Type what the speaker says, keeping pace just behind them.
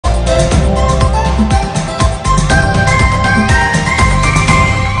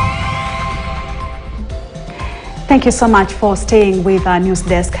Thank you so much for staying with our news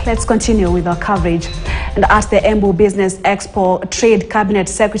desk. Let's continue with our coverage. And at the Embu Business Expo, Trade Cabinet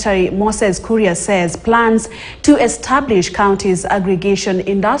Secretary Moses Kuria says plans to establish counties aggregation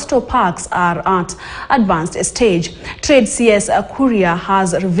industrial parks are at advanced stage. Trade CS Kuria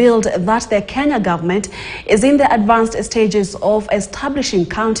has revealed that the Kenya government is in the advanced stages of establishing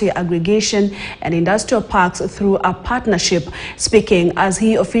county aggregation and industrial parks through a partnership. Speaking as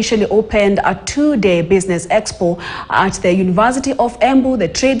he officially opened a two-day business expo at the University of Embu, the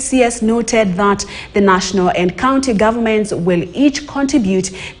Trade CS noted that the national and county governments will each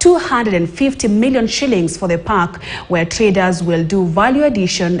contribute 250 million shillings for the park, where traders will do value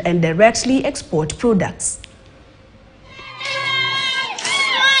addition and directly export products.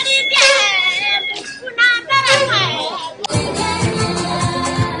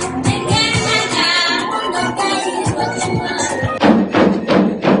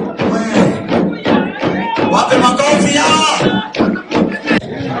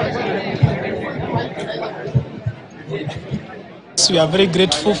 We are very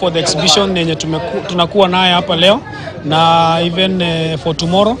grateful for the exhibition yenye tunakuwa naye hapa leo na even for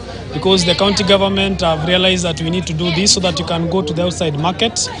tomorrow, because the county government have realized that we need to do this so that you can go to the outside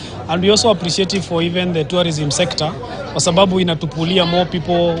market, and we also appreciate it for even the tourism sector kwa sababu inatupulia more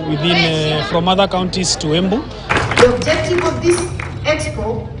people within from other counties to Embu. The objective of this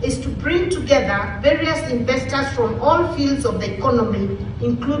expo is to bring together various investors from all fields of the economy,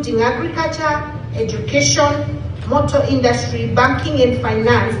 including agriculture, education, motor industry, banking and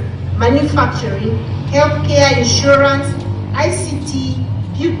finance, manufacturing, healthcare, insurance,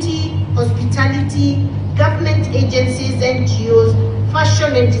 ICT, beauty, hospitality, government agencies, NGOs,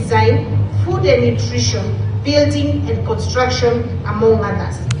 fashion and design, food and nutrition, building and construction, among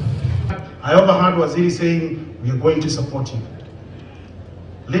others. I overheard Waziri saying, we are going to support you.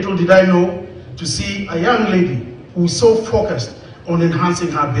 Little did I know to see a young lady who is so focused on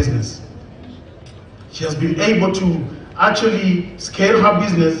enhancing her business. She has been able to actually scale her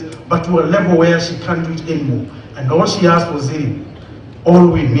business, but to a level where she can't do it anymore. And all she asked was, all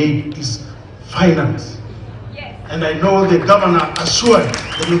we need is finance. Yes. And I know the governor assured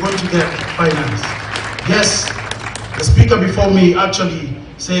that we're going to get finance. Yes, the speaker before me actually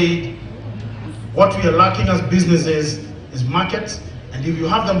said, what we are lacking as businesses is markets. And if you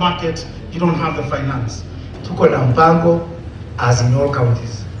have the market, you don't have the finance. Tuko na mpango as in all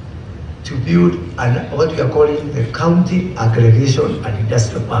counties to build what we are calling the county aggregation and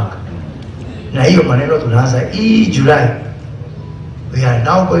industrial park. Na hiyo maneno tunaanza hii July. We are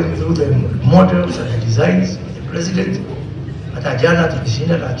now going through the models and the designs with the president. Hata jana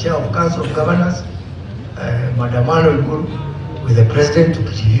tulishinda na chair of council of governors, Madam Manuel, with the president to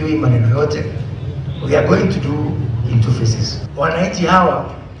review maneno yote. We are going to do in two phases. Wananchi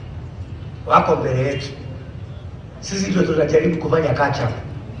hawa wako mbele yetu. Sisi ndio tunajaribu kufanya catch up.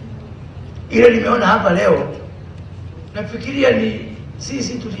 Ile nimeona hapa leo, nafikiria ni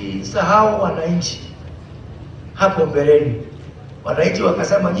sisi tulisahau wananchi hapo mbeleni. Wananchi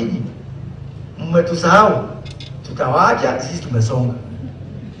wakasema nyinyi mmetusahau, tutawaacha, sisi tumesonga.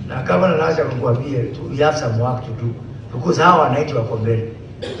 Na kama naacha kukuambia, we have some work to do, because hawa wananchi wako mbele,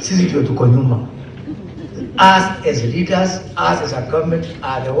 sisi ndio tuko nyuma. Us as leaders, us as a government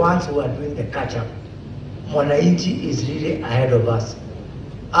are the ones who are doing the catch up. Mwananchi is really ahead of us.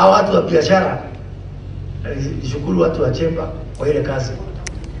 Hawa watu wa biashara, nishukuru watu wa Chemba kwa ile kazi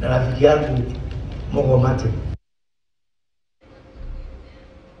na rafiki yangu Mungu Mate.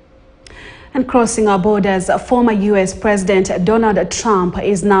 And crossing our borders, former U.S. President Donald Trump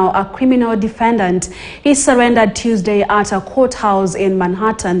is now a criminal defendant. He surrendered Tuesday at a courthouse in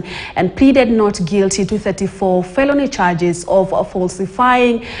Manhattan and pleaded not guilty to 34 felony charges of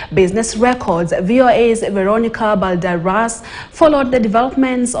falsifying business records. VOA's Veronica Balderas followed the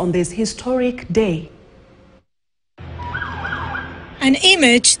developments on this historic day. An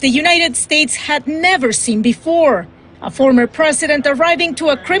image the United States had never seen before. A former president arriving to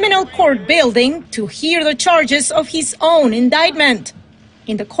a criminal court building to hear the charges of his own indictment.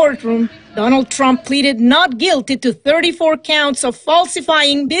 In the courtroom, Donald Trump pleaded not guilty to 34 counts of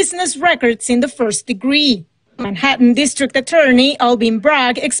falsifying business records in the first degree. Manhattan District Attorney Alvin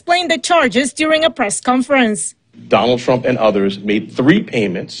Bragg explained the charges during a press conference. Donald Trump and others made 3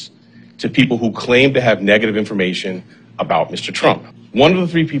 payments to people who claimed to have negative information about Mr. Trump. One of the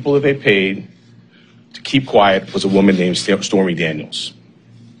 3 people that they paid to keep quiet was a woman named Stormy Daniels.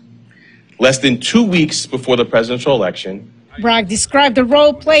 Less than 2 weeks before the presidential election, Bragg described the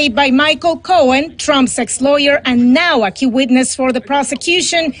role played by Michael Cohen, Trump's ex-lawyer and now a key witness for the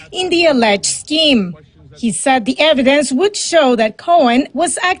prosecution in the alleged scheme. He said the evidence would show that Cohen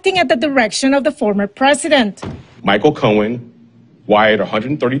was acting at the direction of the former president. Michael Cohen wired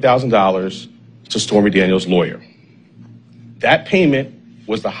 $130,000 to Stormy Daniels' lawyer. That payment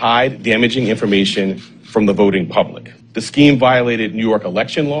was to hide damaging information from the voting public. The scheme violated New York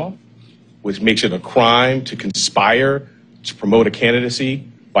election law, which makes it a crime to conspire to promote a candidacy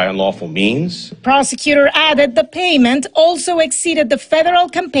by unlawful means. The prosecutor added the payment also exceeded the federal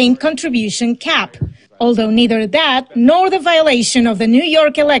campaign contribution cap, although neither that nor the violation of the New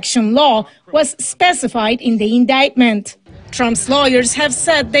York election law was specified in the indictment. Trump's lawyers have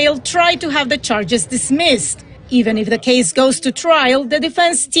said they'll try to have the charges dismissed. Even if the case goes to trial, the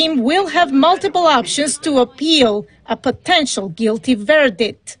defense team will have multiple options to appeal a potential guilty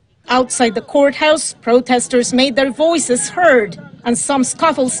verdict. Outside the courthouse, protesters made their voices heard, and some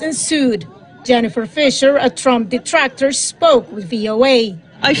scuffles ensued. Jennifer Fisher, a Trump detractor, spoke with VOA.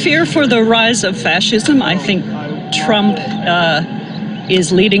 I fear for the rise of fascism. I think Trump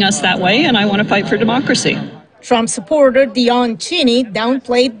is leading us that way, and I want to fight for democracy. Trump supporter Dion Cheney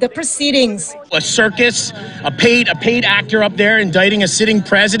downplayed the proceedings. A circus, a paid actor up there indicting a sitting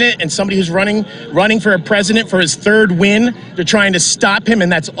president and somebody who's running for a president for his third win. They're trying to stop him,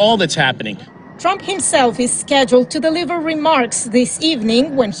 and that's all that's happening. Trump himself is scheduled to deliver remarks this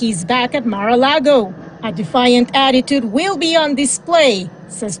evening when he's back at Mar-a-Lago. A defiant attitude will be on display,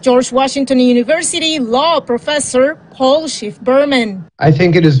 says George Washington University law professor Paul Schiff-Berman. I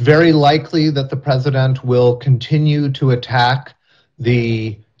think it is very likely that the president will continue to attack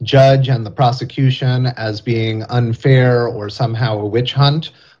the judge and the prosecution as being unfair or somehow a witch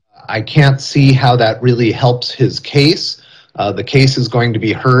hunt. I can't see how that really helps his case. The case is going to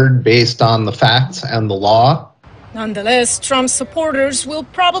be heard based on the facts and the law. Nonetheless, Trump's supporters will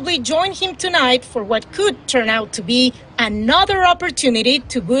probably join him tonight for what could turn out to be another opportunity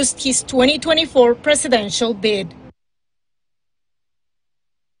to boost his 2024 presidential bid.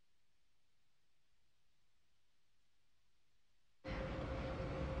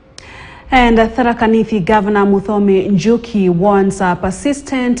 And Tharaka Nithi Governor Muthomi Njuki warns a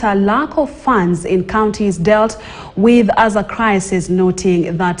persistent lack of funds in counties dealt with as a crisis,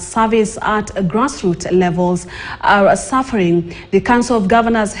 noting that service at grassroots levels are suffering. The Council of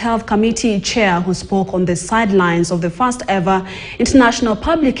Governors Health Committee chair, who spoke on the sidelines of the first ever International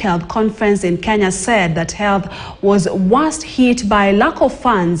Public Health Conference in Kenya, said that health was worst hit by lack of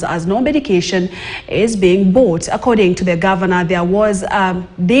funds as no medication is being bought. According to the governor, there was a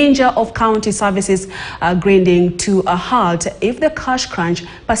danger of county services grinding to a halt if the cash crunch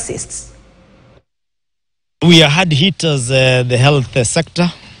persists. We are hard hit as the health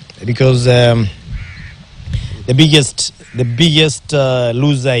sector because the biggest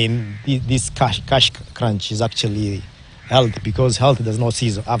loser in this cash crunch is actually health, because health does not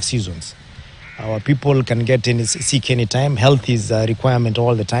have seasons. Our people can get sick anytime. Health is a requirement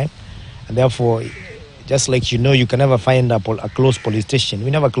all the time, and therefore, just like you can never find a closed police station. We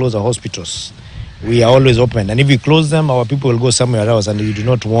never close our hospitals. We are always open. And if we close them, our people will go somewhere else, and we do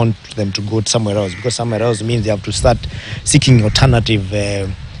not want them to go somewhere else, because somewhere else means they have to start seeking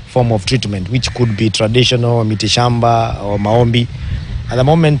alternative form of treatment, which could be traditional, mitishamba or maombi. At the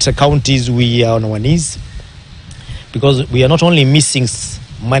moment, counties, we are on our knees, because we are not only missing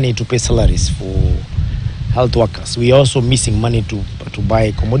money to pay salaries for health workers, we are also missing money to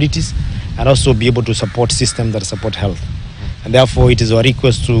buy commodities and also be able to support systems that support health. And therefore, it is our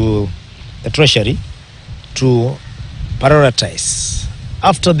request to the Treasury to prioritize.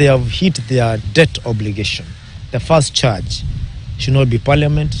 After they have hit their debt obligation, the first charge should not be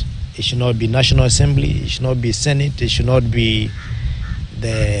Parliament, it should not be National Assembly, it should not be Senate, it should not be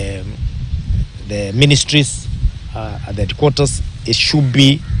the ministries at the headquarters. It should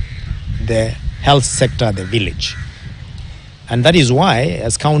be the health sector at the village. And that is why,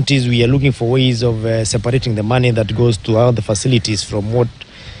 as counties, we are looking for ways of separating the money that goes to other facilities from what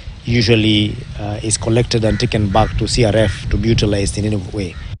usually is collected and taken back to CRF to be utilized in any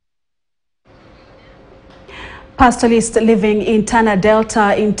way. Pastoralists living in Tana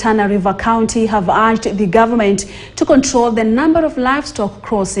Delta in Tana River County have urged the government to control the number of livestock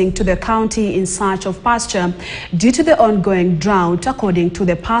crossing to the county in search of pasture due to the ongoing drought. According to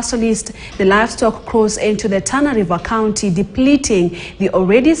the pastoralists, the livestock cross into the Tana River County, depleting the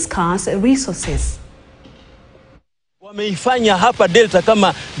already scarce resources. Wameifanya hapa Delta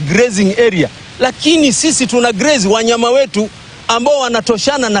kama grazing area, lakini sisi tuna graze wanyama wetu ambao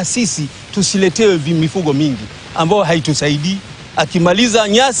wanatoshana na sisi, tusiletewe mifugo mingi ambao haitusaidii. Akimaliza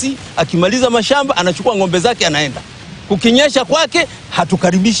nyasi, akimaliza mashamba, anachukua ng'ombe zake anaenda. Kukinyesha kwake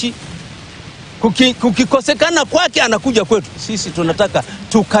hatukaribishi. Kukikosekana kwake anakuja kwetu. Sisi tunataka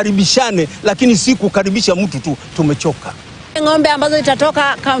tukaribishane, lakini si kukaribisha mtu tu, tumechoka. ng'ombe ambazo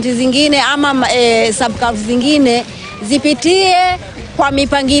itatoka kaunti zingine ama sub county zingine zipitie kwa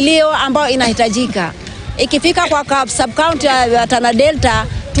mipangilio ambayo inahitajika. Ikifika kwa sub county ya Tana Delta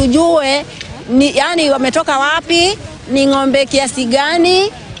tujue yani wametoka wapi, ni ng'ombe kiasi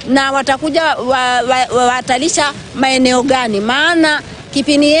gani na watakuja watalisha maeneo gani, maana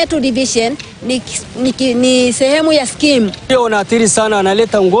Kipini yetu division ni sehemu ya scheme. Hiyo wanaathiri sana,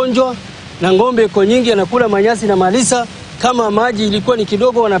 analeta ugonjwa na ng'ombe iko nyingi, anakula manyasi na malisa. Kama maji ilikuwa ni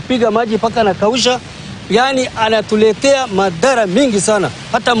kidogo, wanapiga maji mpaka anakausha. Yani anatuletea madhara mingi sana.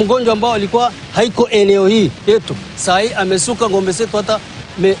 Hata mgonjwa ambao alikuwa haiko eneo hii yetu, saa hii amesuka ng'ombe zetu, hata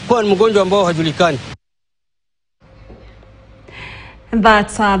kwa mgonjwa ambao hajulikani.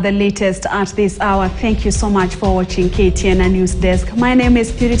 That's the latest at this hour. Thank you so much for watching KTN News Desk. My name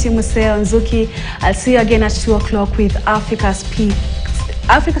is Purity Museo Nzuki. I'll see you again at 2 o'clock with Africa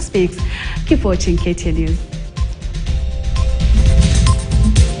Speaks. Keep watching KTN News.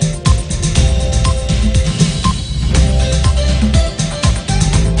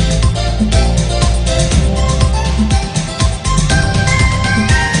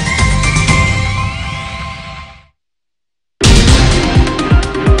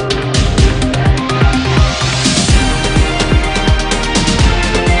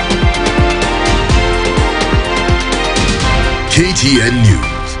 KTN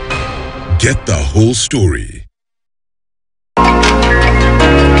News. Get the whole story.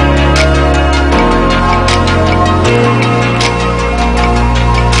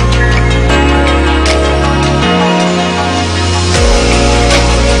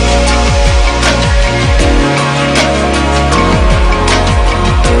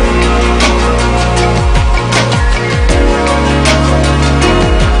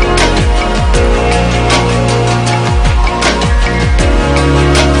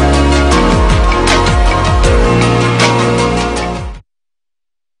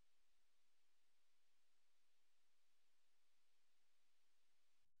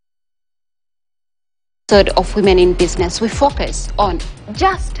 Of Women in Business, we focus on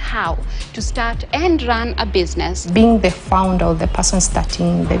just how to start and run a business. Being the founder or the person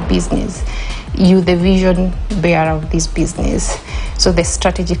starting the business, you the vision bearer of this business. So the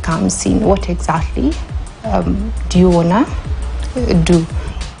strategy comes in. What exactly do you wanna do?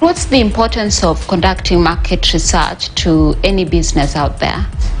 What's the importance of conducting market research to any business out there?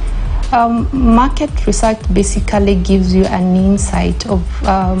 Market research basically gives you an insight of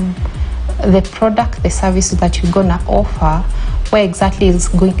the product, the service that you're gonna offer, where exactly is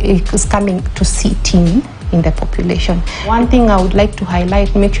coming to sit in the population. One thing I would like to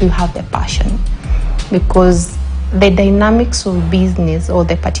highlight: make sure you have the passion, because the dynamics of business or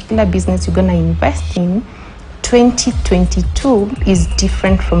the particular business you're gonna invest in 2022 is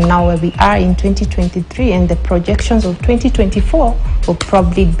different from now where we are in 2023, and the projections of 2024 will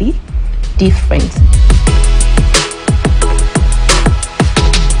probably be different.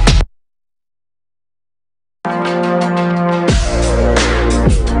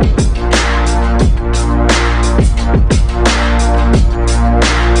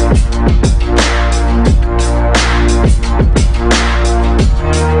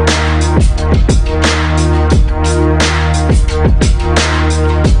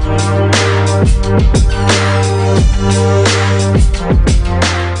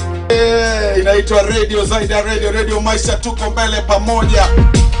 Radio Zaida, Radio Maisha, tuko mbele pamoja.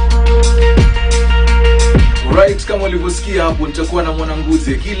 Right, kama ulivyosikia hapo, nitakuwa na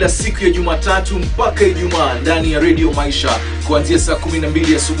Mwananguze kila siku ya Jumatatu mpaka Ijumaa ndani ya Radio Maisha kuanzia saa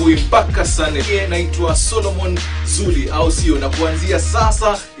 12 asubuhi mpaka saa 4. Naitwa Solomon Zuli, au sio? Na kuanzia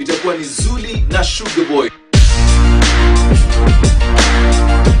sasa itakuwa ni Zuli na Sugar Boy.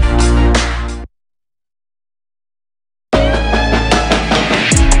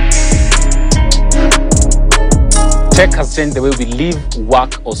 Tech has changed the way we live,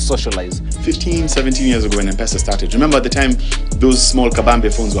 work, or socialize. 15, 17 years ago when M-Pesa started, remember at the time, those small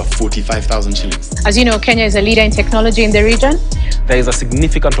Kabambe phones were 45,000 shillings. As you know, Kenya is a leader in technology in the region. There is a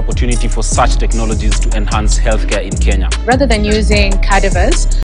significant opportunity for such technologies to enhance healthcare in Kenya. Rather than using cadavers,